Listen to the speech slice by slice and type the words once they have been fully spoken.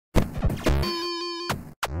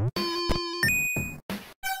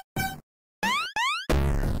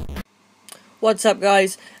What's up,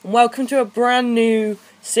 guys, and welcome to a brand new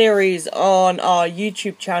series on our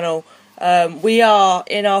YouTube channel. We are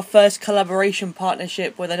in our first collaboration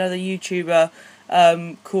partnership with another YouTuber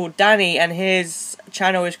called Danny, and his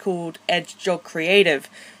channel is called EdgeDogCreative.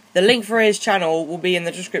 The link for his channel will be in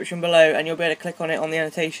the description below, and you'll be able to click on it on the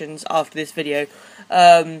annotations after this video.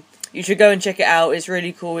 You should go and check it out. It's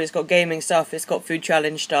really cool. It's got gaming stuff, it's got food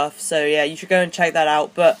challenge stuff, so yeah, you should go and check that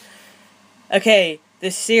out. But okay,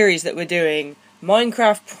 this series that we're doing,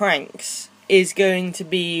 Minecraft Pranks, is going to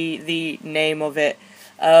be the name of it.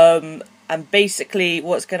 And basically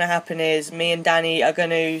what's going to happen is me and Danny are going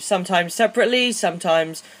to sometimes separately,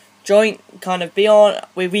 sometimes joint, kind of be on.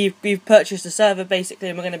 We've purchased a server basically,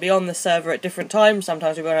 and we're going to be on the server at different times.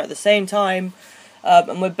 Sometimes we're going at the same time,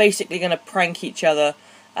 and we're basically going to prank each other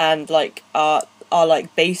and like our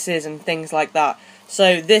like bases and things like that.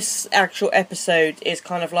 So this actual episode is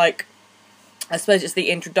kind of like, I suppose it's the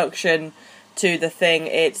introduction to the thing.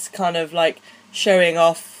 It's kind of like showing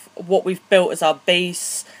off what we've built as our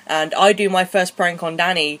base, and I do my first prank on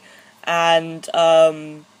Danny, and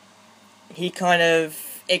it kind of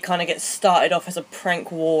gets started off as a prank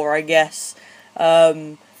war, I guess.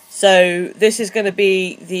 So this is going to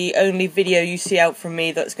be the only video you see out from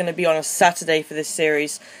me that's going to be on a Saturday for this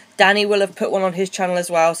series. Danny will have put one on his channel as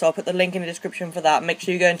well, so I'll put the link in the description for that. Make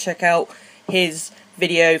sure you go and check out his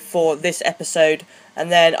video for this episode, and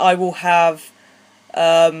then I will have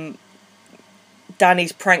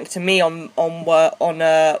Danny's prank to me on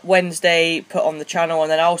Wednesday put on the channel, and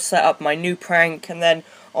then I'll set up my new prank, and then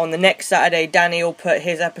on the next Saturday Danny will put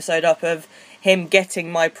his episode up of him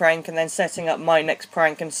getting my prank and then setting up my next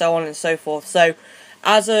prank, and so on and so forth. So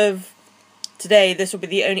as of today, this will be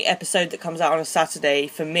the only episode that comes out on a Saturday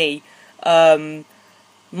for me.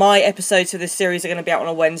 My episodes for this series are going to be out on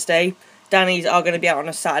a Wednesday. Danny's are going to be out on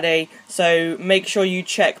a Saturday, so make sure you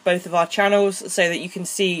check both of our channels so that you can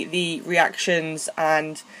see the reactions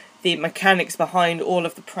and the mechanics behind all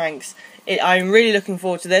of the pranks. I'm really looking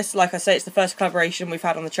forward to this. Like I say, it's the first collaboration we've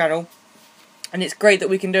had on the channel, and it's great that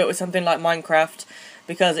we can do it with something like Minecraft,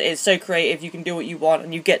 because it is so creative. You can do what you want,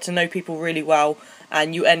 and you get to know people really well,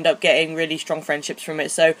 and you end up getting really strong friendships from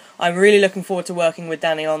it. So I'm really looking forward to working with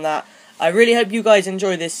Danny on that. I really hope you guys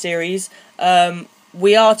enjoy this series.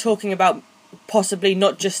 We are talking about possibly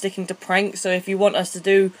not just sticking to pranks, so if you want us to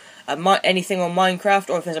do anything on Minecraft,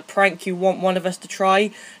 or if there's a prank you want one of us to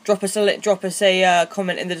try, drop us a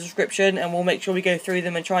comment in the description, and we'll make sure we go through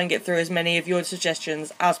them and try and get through as many of your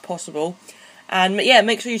suggestions as possible. And yeah,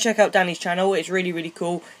 make sure you check out Danny's channel. It's really, really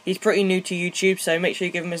cool. He's pretty new to YouTube, so make sure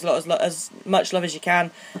you give him as much love as you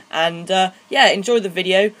can. And yeah, enjoy the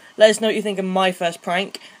video. Let us know what you think of my first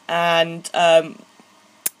prank, and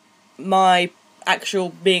my actual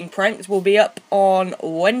being pranked will be up on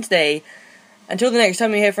Wednesday. Until the next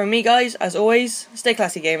time you hear from me, guys, as always, stay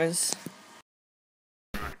classy, gamers.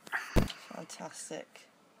 Fantastic.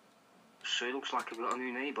 So it looks like I've got a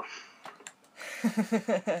new neighbour. I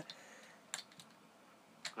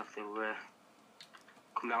have to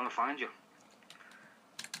come down and find you.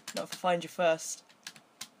 Not if I find you first.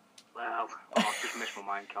 Well, I've just missed my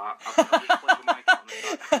minecart. I've just played my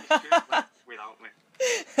minecart without me.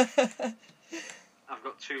 I've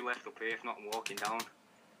got two left up here, if not I'm walking down.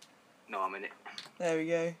 No, I'm in it. There we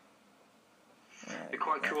go. Right, they're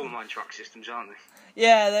quite cool, mine track systems, aren't they?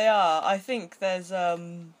 Yeah, they are. I think there's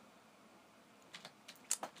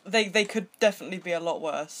they could definitely be a lot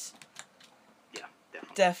worse. Yeah,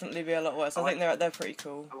 definitely. Definitely be a lot worse. I think they're pretty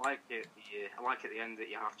cool. I like it. Yeah, I like at the end that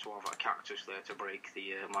you have to have a cactus there to break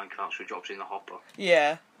the minecarts with drops in the hopper.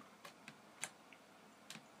 Yeah.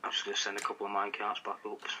 I'm just going to send a couple of minecarts back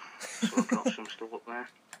up, so I've got some stuff up there.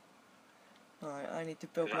 Right, I need to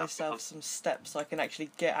build myself some steps so I can actually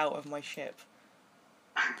get out of my ship.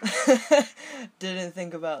 Didn't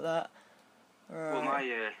think about that. Right. Well,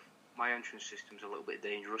 my entrance system's a little bit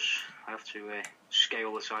dangerous. I have to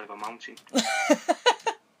scale the side of a mountain.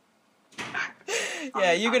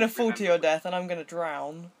 Yeah, you're going to fall to your death and I'm going to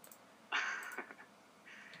drown.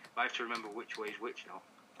 I have to remember which way is which now.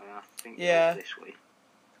 I think yeah. This way.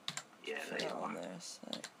 Yeah, there you are. There a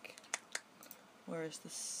sec. Where is the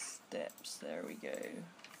steps? There we go.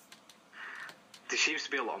 There seems to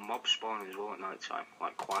be a lot of mobs spawning as well at night time,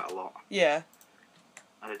 like quite a lot. Yeah.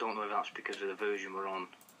 And I don't know if that's because of the version we're on.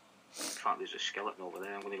 In fact, there's a skeleton over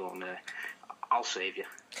there. I'm going to go in there. I'll save you.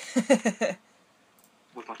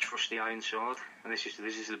 With my trusty iron sword. And this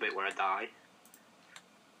is the bit where I die.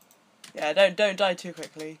 Yeah, don't die too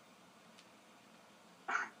quickly.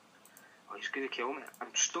 Oh, he's going to kill me. I'm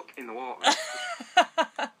stuck in the water.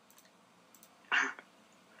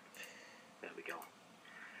 There we go.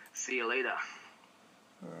 See you later.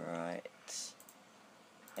 Right.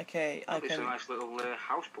 Okay, I It's a can... nice little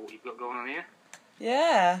houseboat you've got going on here.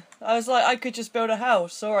 Yeah, I was like, I could just build a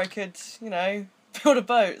house, or I could, you know, build a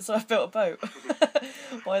boat, so I built a boat.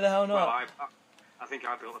 Why the hell not? Well, I think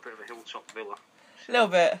I built a bit of a hilltop villa. A little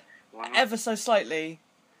bit. Why not? Ever so slightly.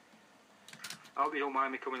 I hope you don't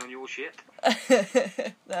mind me coming on your ship.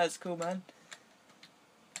 That's cool, man.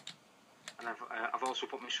 And I've also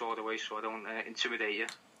put my sword away so I don't intimidate you.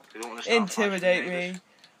 I don't want to Intimidate me.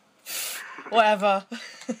 Whatever.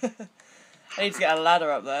 I need to get a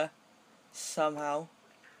ladder up there. Somehow.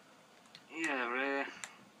 Yeah,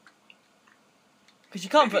 because you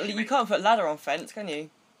can't put ladder on fence, can you?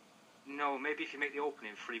 No, maybe if you make the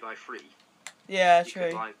opening 3x3. Yeah, you true.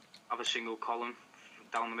 Could, like, have a single column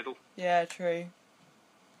down the middle. Yeah, true.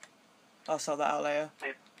 I'll sort that out later.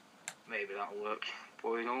 Maybe that'll work.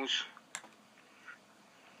 Boy knows.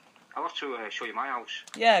 I'll have to show you my house.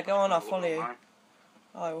 Yeah, go on. I'll follow you.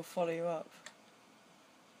 I will follow you up.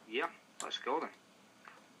 Yeah, let's go then.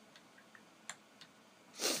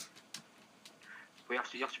 You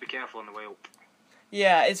have to be careful on the way up.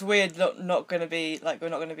 Yeah, it's weird. Not gonna be like we're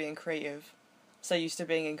not gonna be in creative. So used to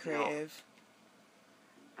being in creative.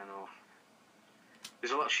 No. I know.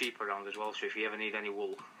 There's a lot of sheep around as well, so if you ever need any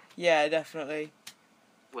wool. Yeah, definitely.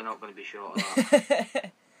 We're not going to be short of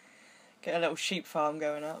that. Get a little sheep farm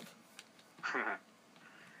going up.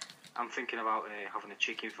 I'm thinking about having a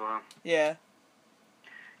chicken farm. Yeah.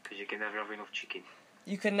 Because you can never have enough chicken.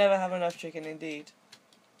 You can never have enough chicken, indeed.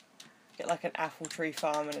 Get like an apple tree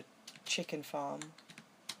farm and a chicken farm.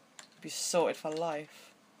 Be sorted for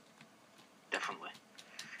life. Definitely.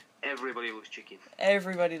 Everybody loves chicken.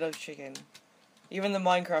 Everybody loves chicken. Even the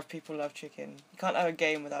Minecraft people love chicken. You can't have a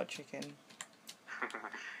game without chicken.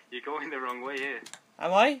 You're going the wrong way here.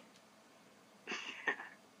 Am I?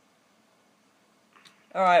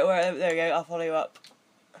 Alright, well, there we go. I'll follow you up.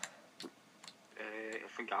 I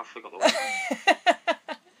think I forgot the way.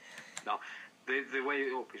 No, the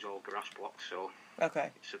way up is all grass blocks, so okay.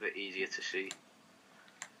 It's a bit easier to see.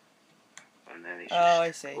 And then it's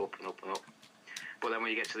I see. Up and up and up. But then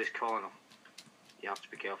when you get to this corner, you have to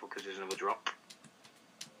be careful because there's another drop.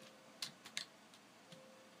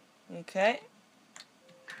 Okay.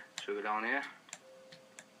 So we're down here.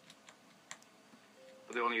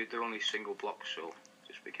 But they're only single blocks, so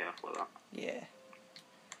just be careful of that. Yeah.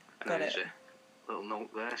 And Got there's it. a little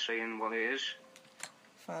note there saying what it is.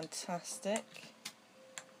 Fantastic.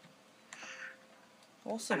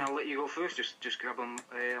 Awesome. And I'll let you go first. Just grab a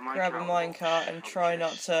minecart. Grab a minecart and try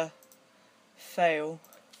not to fail.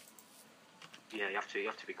 Yeah, you have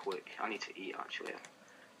to be quick. I need to eat actually.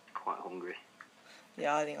 I'm quite hungry.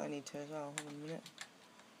 Yeah, I think I need to as well. Hold on a minute.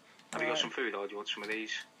 Have you got some food, or do you want some of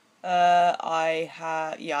these? I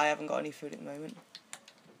haven't got any food at the moment.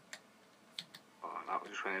 Oh, that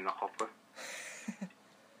just went in the hopper.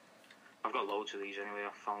 I've got loads of these anyway.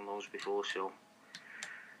 I've found those before, so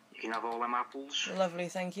you can have all them apples. Lovely,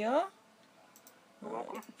 thank you. You're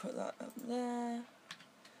welcome. Put that up there.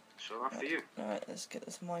 So after you. Alright, let's get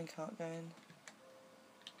this minecart going.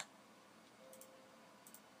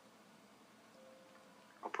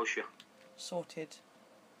 I'll push you. Sorted.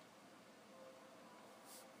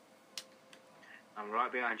 I'm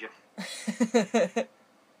right behind you. It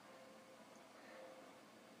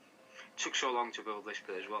took so long to build this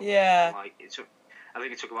bit as well. Yeah. I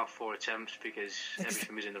think it took about 4 attempts because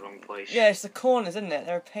everything was in the wrong place. Yeah, it's the corners, isn't it?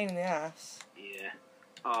 They're a pain in the ass. Yeah.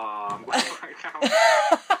 Oh, I'm going back now.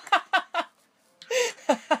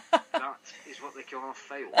 That is what they call a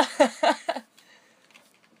fail.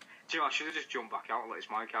 Do you know, I should have just jumped back out and let this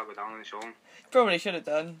minecart go down on its own. Probably should have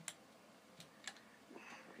done.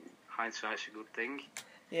 Hindsight's a good thing.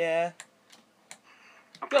 Yeah.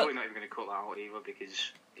 I'm probably not even going to cut that out either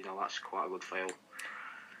because, you know, that's quite a good fail.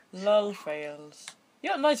 Lol fails. You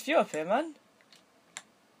got a nice view up here, man.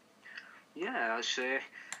 Yeah, it's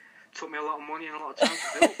took me a lot of money and a lot of time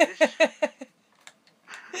to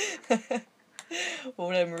build this. All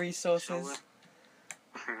them resources. So,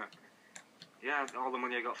 yeah, all the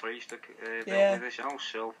money I got for Easter built Yeah. with this house,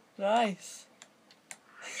 so... Nice.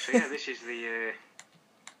 So yeah, this is the...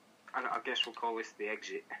 I guess we'll call this the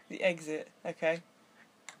exit. The exit, okay.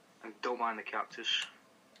 And don't mind the cactus.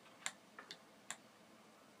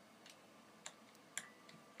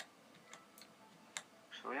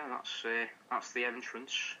 So yeah, that's the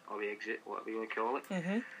entrance, or the exit, whatever you want to call it.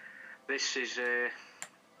 Mhm. This is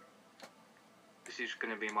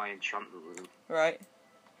going to be my enchantment room. Right.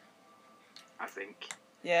 I think.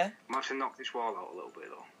 Yeah. I might have to knock this wall out a little bit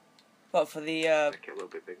though. What for the Make it a little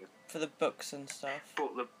bit bigger. for the books and stuff?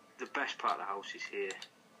 But the best part of the house is here.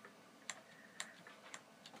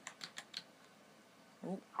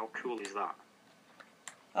 Ooh. How cool is that?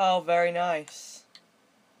 Oh, very nice.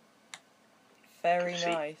 Very See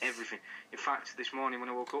nice. everything. In fact, this morning when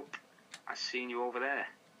I woke up, I seen you over there.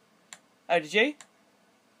 Oh, did you?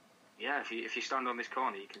 Yeah, if you stand on this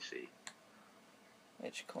corner, you can see.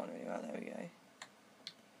 Which corner are you at? There we go.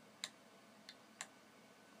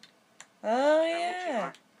 Oh,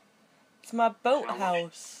 yeah. It's my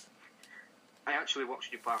boathouse. I actually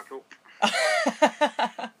watched you park up.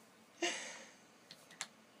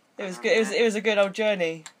 It was good. It was a good old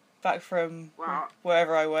journey back from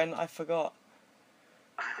wherever I went. I forgot.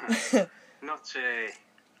 Not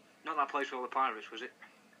that place with all the pirates, was it?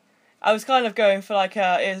 I was kind of going for like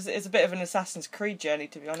it's a bit of an Assassin's Creed journey,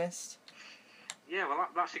 to be honest. Yeah, well,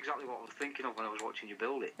 that's exactly what I was thinking of when I was watching you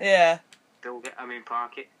build it. Yeah.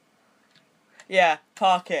 Park it. Yeah,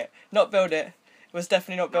 park it, not build it. It was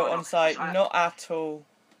definitely not built on site, not at all.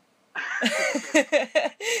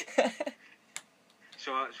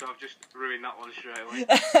 So I've just ruined that one straight away.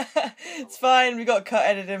 It's fine, we got cut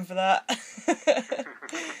editing for that.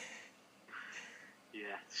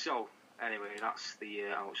 Yeah, so, anyway, that's the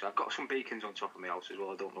house. I've got some beacons on top of my house as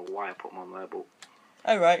well. I don't know why I put them on there, but...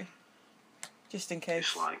 Oh, right. Just in case.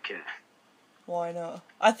 Just like... Why not?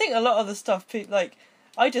 I think a lot of the stuff, like,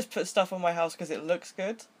 I just put stuff on my house because it looks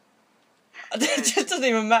good. It just doesn't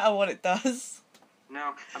even matter what it does.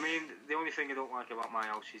 No, I mean, the only thing I don't like about my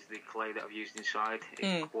house is the clay that I've used inside.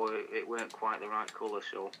 It weren't quite the right colour,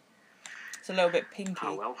 so... It's a little bit pinky.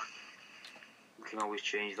 Oh well. We can always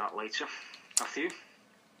change that later. After you.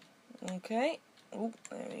 Okay. Oh,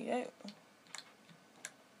 there we go.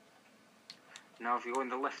 Now if you go in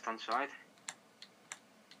the left-hand side...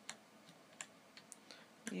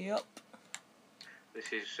 Yup.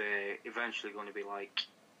 This is eventually going to be like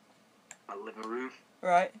a living room.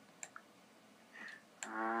 Right.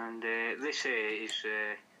 And this here is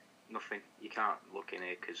nothing. You can't look in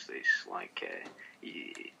here because it's like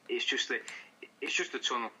it's just a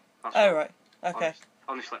tunnel. That's all. Right. Okay.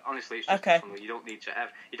 Honestly, it's just a tunnel. You don't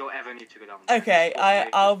ever need to go down there. Okay.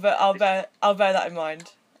 I'll bear that in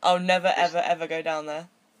mind. I'll never ever go down there.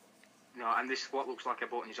 No, and what looks like a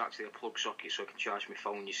button is actually a plug socket, so I can charge my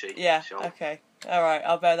phone. You see. Yeah. So okay. All right.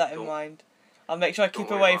 I'll bear that in mind. I'll make sure I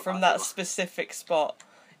keep away from that specific spot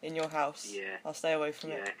in your house. Yeah. I'll stay away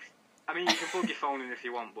from it. I mean, you can plug your phone in if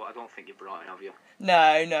you want, but I don't think you're bright, have you?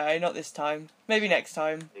 No, not this time. Maybe next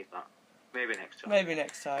time. Leave that. Maybe next time. Maybe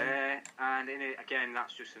next time. And in it again,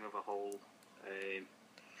 that's just another hole.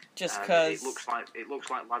 Just because it looks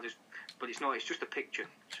like ladders, but it's not. It's just a picture.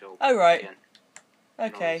 So. Oh right. Again,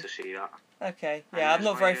 okay. To see that. Okay. Yeah, I'm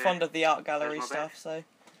not very fond of the art gallery stuff, so.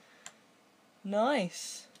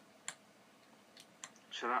 Nice.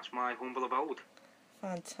 So that's my humble abode.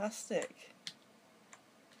 Fantastic.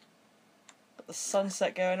 Got the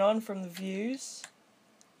sunset going on from the views.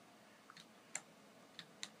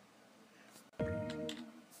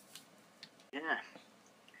 Yeah.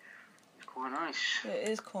 It's quite nice. It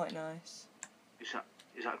is quite nice. Is that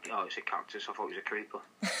oh, it's a cactus. I thought it was a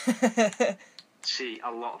creeper. See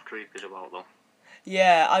a lot of creepers about though.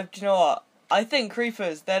 Yeah, do you know what? I think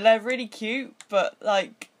creepers, they're really cute, but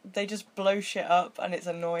like they just blow shit up and it's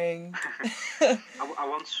annoying.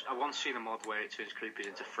 I once seen a mod where it turns creepers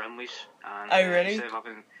into friendlies, and really?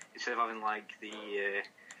 Instead of having like the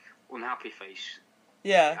unhappy face,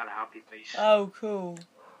 yeah, it had a happy face. Oh, cool.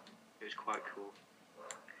 It was quite cool.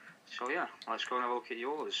 So yeah, let's go and have a look at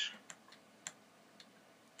yours.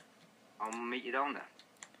 I'll meet you down there.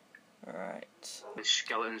 Right. There's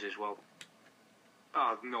skeletons as well.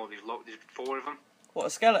 Oh no, there's 4 of them.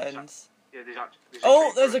 What, skeletons? Yeah,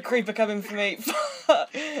 there's there's a creeper coming for me.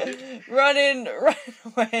 Run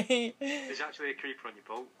away. There's actually a creeper on your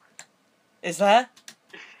boat. Is there?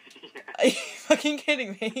 Yeah. Are you fucking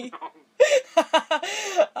kidding me? No.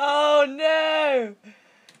 Oh no!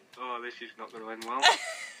 Oh, this is not going to end well.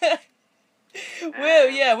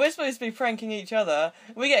 We're supposed to be pranking each other.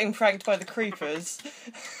 We're getting pranked by the creepers.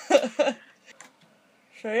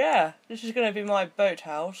 So yeah, this is going to be my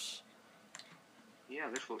boathouse. Yeah,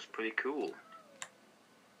 this looks pretty cool.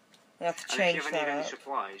 I have to change if you that ever need up. any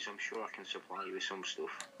supplies, I'm sure I can supply you with some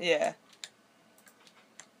stuff. Yeah.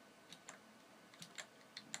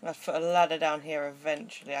 I have to put a ladder down here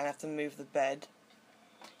eventually. I have to move the bed.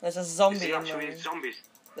 There's a zombie in there. Zombies?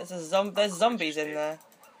 There's zombies in there.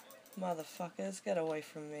 Motherfuckers, get away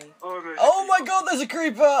from me. Oh my god, there's a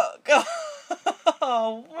creeper!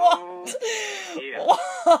 Oh, what? Oh, yeah.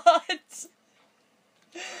 What?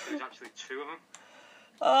 There's actually 2 of them.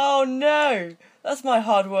 Oh no! That's my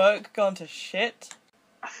hard work gone to shit.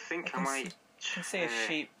 I think I might... I can see a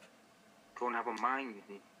sheep. Go and have a mine.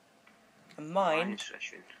 A mine?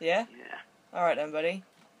 Session. Yeah? Yeah. Alright then, buddy.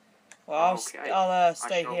 Well, Okay. I'll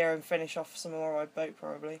stay shall... here and finish off some more on my boat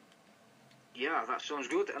probably. Yeah, that sounds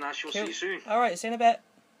good, and I shall see you soon. Alright, see you in a bit.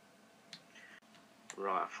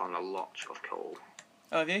 Right, I found a lot of coal.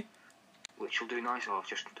 Oh, have you? Which will do nice. Oh, I've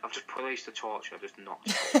just placed the torch. I've just knocked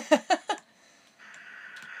it.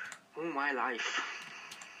 Oh, my life.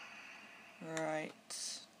 Right.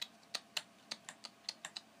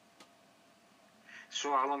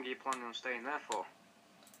 So, how long are you planning on staying there for?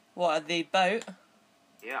 What, at the boat?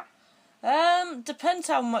 Yeah. Depends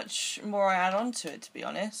how much more I add on to it, to be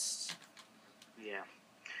honest. Yeah.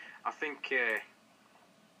 I think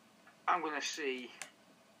I'm going to see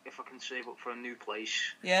if I can save up for a new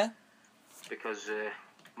place. Yeah? Because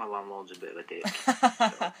my landlord's a bit of a dick.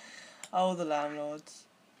 So. Oh, the landlords.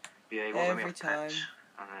 Yeah, he won't let me Every have time. pets.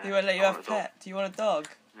 And, He won't let you have a pet. Do you want a dog?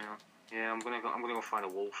 Yeah, I'm gonna go find a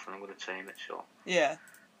wolf and I'm gonna tame it. So. Yeah.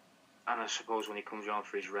 And I suppose when he comes around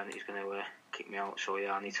for his rent, he's gonna kick me out. So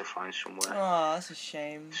yeah, I need to find somewhere. Oh, that's a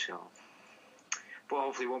shame. So. But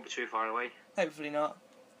hopefully, it won't be too far away. Hopefully not.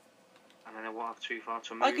 And then I won't have too far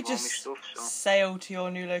to move I could all my just stuff. So. sail to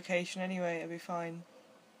your new location anyway. It'll be fine.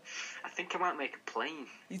 I think I might make a plane.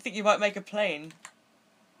 You think you might make a plane?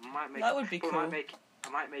 That would be cool. I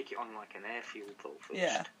might make it on like an airfield though first.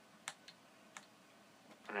 Yeah.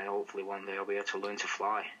 And then hopefully one day I'll be able to learn to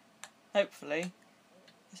fly. Hopefully.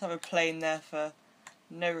 Just have a plane there for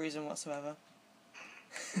no reason whatsoever.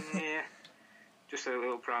 Yeah. Just a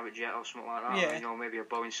little private jet or something like that. Yeah. You know, maybe a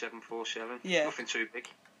Boeing 747. Yeah. Nothing too big.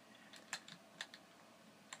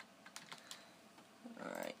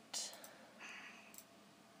 Alright.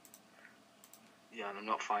 Yeah, and I'm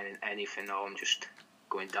not finding anything now. I'm just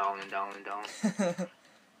going down and down and down.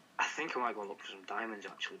 I think I might go and look for some diamonds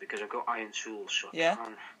actually, because I've got iron tools, so I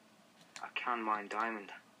can mine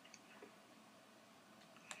diamond.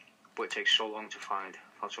 But it takes so long to find.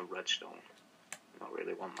 I found some redstone. I don't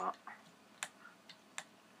really want that.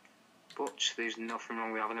 But there's nothing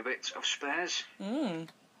wrong with having a bit of spares. Mm.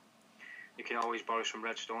 You can always borrow some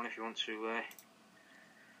redstone if you want to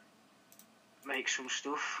make some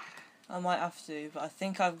stuff. I might have to, but I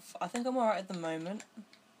think I'm alright at the moment.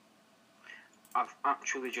 I've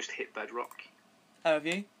actually just hit bedrock. Oh, have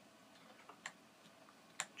you?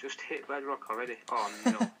 Just hit bedrock already. Oh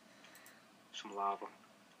no. Some lava.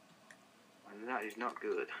 And that is not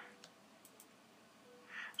good.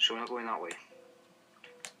 So we're not going that way.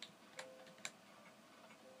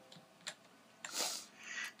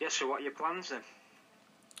 Yeah, so what are your plans then?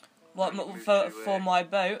 What, for my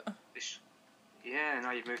boat? Yeah,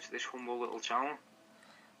 now you've moved to this humble little town.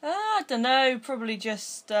 I don't know, probably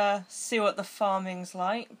just see what the farming's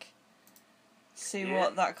like. See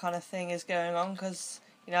what that kind of thing is going on, because,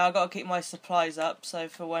 you know, I've got to keep my supplies up, so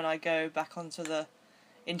for when I go back onto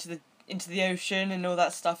into the ocean and all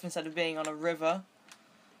that stuff, instead of being on a river,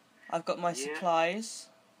 I've got my supplies.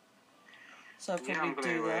 So I'll probably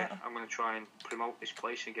do that. I'm going to try and promote this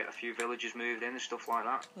place and get a few villagers moved in and stuff like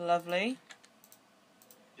that. Lovely.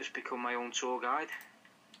 Just become my own tour guide.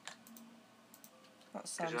 That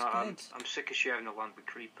sounds good. I'm sick of sharing the land with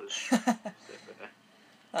creepers.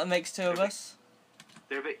 That makes two of us.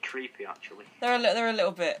 They're a bit creepy, actually. They're a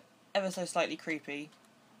little bit, ever so slightly creepy.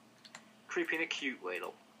 Creepy in a cute way,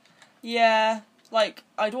 though. Yeah, like,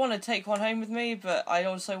 I'd want to take one home with me, but I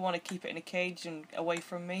also want to keep it in a cage and away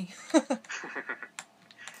from me. I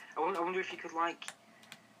wonder if you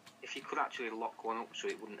could, actually lock one up so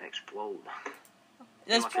it wouldn't explode.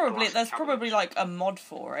 There's probably like a mod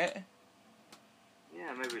for it.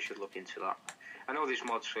 Yeah, maybe we should look into that. I know there's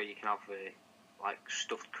mods where you can have like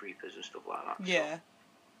stuffed creepers and stuff like that. Yeah. So.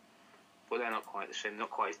 But they're not quite the same. Not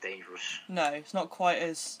quite as dangerous. No, it's not quite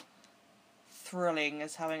as thrilling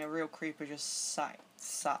as having a real creeper just sat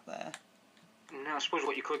there. No, I suppose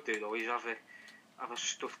what you could do though is have a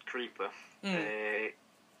stuffed creeper, a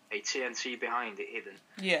TNT behind it hidden.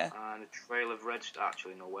 Yeah. And a trail of redstone.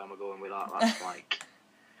 Actually, no, where am I going with that? That's like.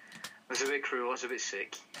 That's a bit cruel. That's a bit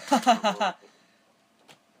sick.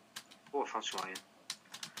 Oh, I found some iron.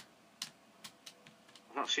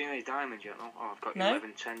 I've not seen any diamonds yet, no. Oh, I've got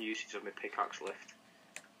 10 uses of my pickaxe left.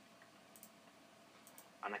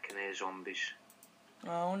 And I can hear zombies.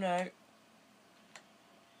 Oh no. In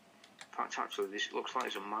fact, actually, this looks like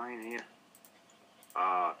there's a mine here.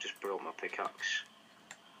 Ah, I've just broke my pickaxe.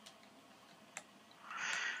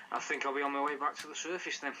 I think I'll be on my way back to the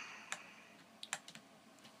surface then.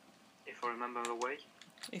 If I remember the way.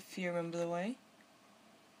 If you remember the way.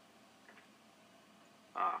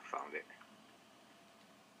 Ah, I found it.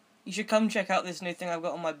 You should come check out this new thing I've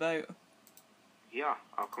got on my boat. Yeah,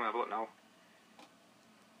 I'll come have a look now.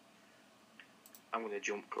 I'm going to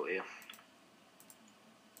jump cut here.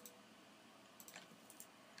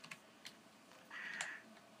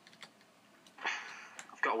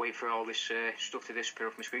 wait for all this stuff to disappear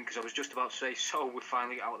off my screen, because I was just about to say, so we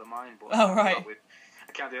finally get out of the mine, but Oh, right.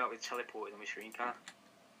 I can't do that with teleporting on my screen, can I?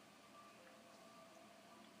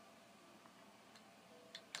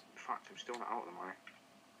 In fact, I'm still not out of the mine.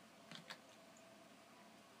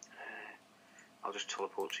 I'll just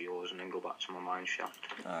teleport to yours and then go back to my mine shaft.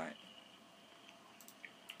 Alright.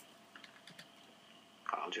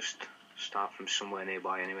 I'll just start from somewhere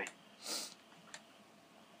nearby anyway.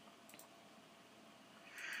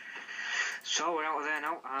 So we're out of there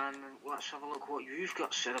now, and let's have a look what you've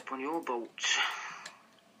got set up on your boat.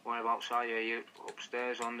 Whereabouts are you? Are you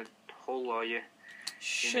upstairs on the hull, or are you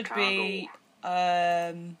Should be,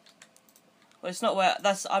 well, it's not where,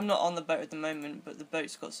 I'm not on the boat at the moment, but the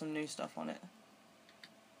boat's got some new stuff on it.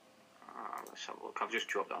 Let's have a look. I've just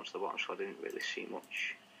dropped down to the bottom, so I didn't really see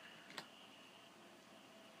much.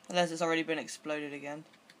 Unless it's already been exploded again.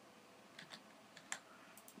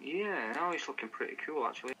 Yeah, now it's looking pretty cool,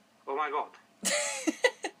 actually. Oh my god.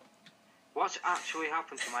 What's actually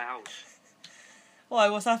happened to my house? Why,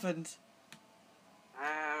 what's happened?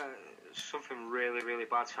 Something really, really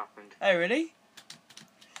bad's happened. Oh, really?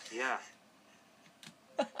 Yeah.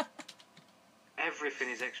 Everything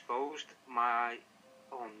is exposed.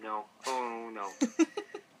 Oh no. Oh no.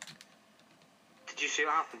 Did you see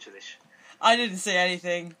what happened to this? I didn't see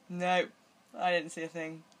anything. No, I didn't see a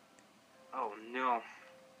thing. Oh no.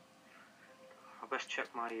 I best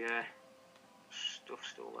check my stuff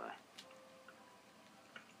still there.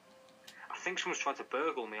 I think someone's tried to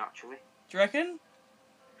burgle me, actually. Do you reckon?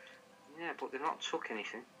 Yeah, but they've not took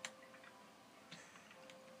anything.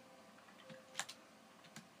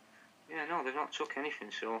 Yeah, no, they've not took anything,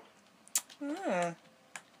 so... Ah,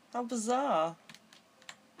 how bizarre.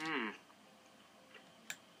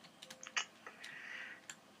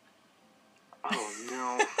 Oh,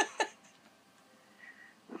 no.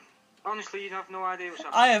 Honestly, you'd have no idea what's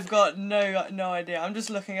happening. I have got no idea. I'm just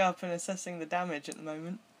looking up and assessing the damage at the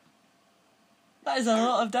moment. That is a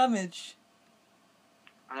lot of damage.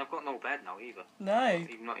 And I've got no bed now either. No. I've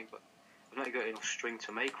not even got enough string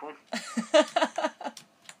to make one.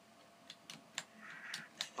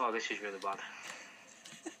 Oh, this is really bad.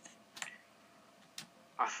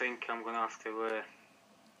 I think I'm going to have to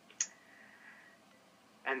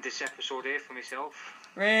end this episode here for myself.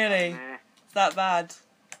 Really? And, it's that bad?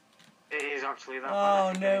 It is actually that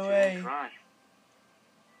bad. Oh, no way. Cry.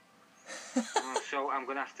 So I'm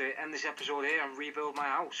going to have to end this episode here and rebuild my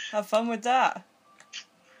house. Have fun with that.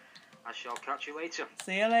 I shall catch you later.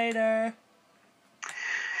 See you later.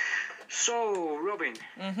 So, Robin.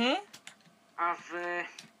 Mm-hmm. I've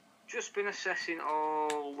just been assessing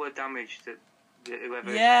all the damage that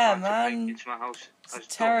whoever yeah, tried man. to break into my house has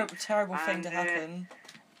It's a done. terrible thing to happen.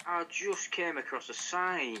 I just came across a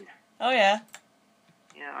sign. Oh, yeah?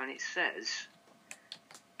 Yeah, and it says,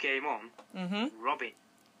 game on, Robin.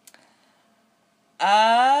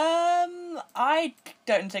 I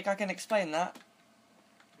don't think I can explain that.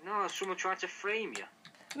 No, someone tried to frame you.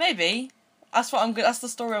 Maybe. That's what that's the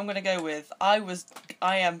story I'm gonna go with. I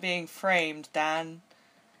am being framed, Dan.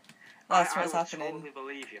 That's what's happening. I totally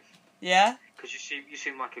believe you. Yeah? Because you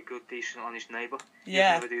seem like a good, decent, honest neighbour.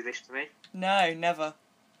 Yeah. You'd never do this to me. No, never.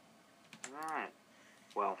 Right.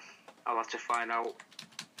 Well, I'll have to find out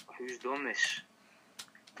who's done this.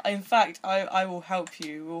 In fact, I will help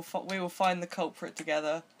you. We will find the culprit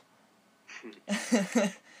together.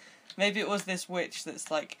 Maybe it was this witch that's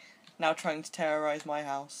like now trying to terrorise my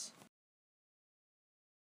house.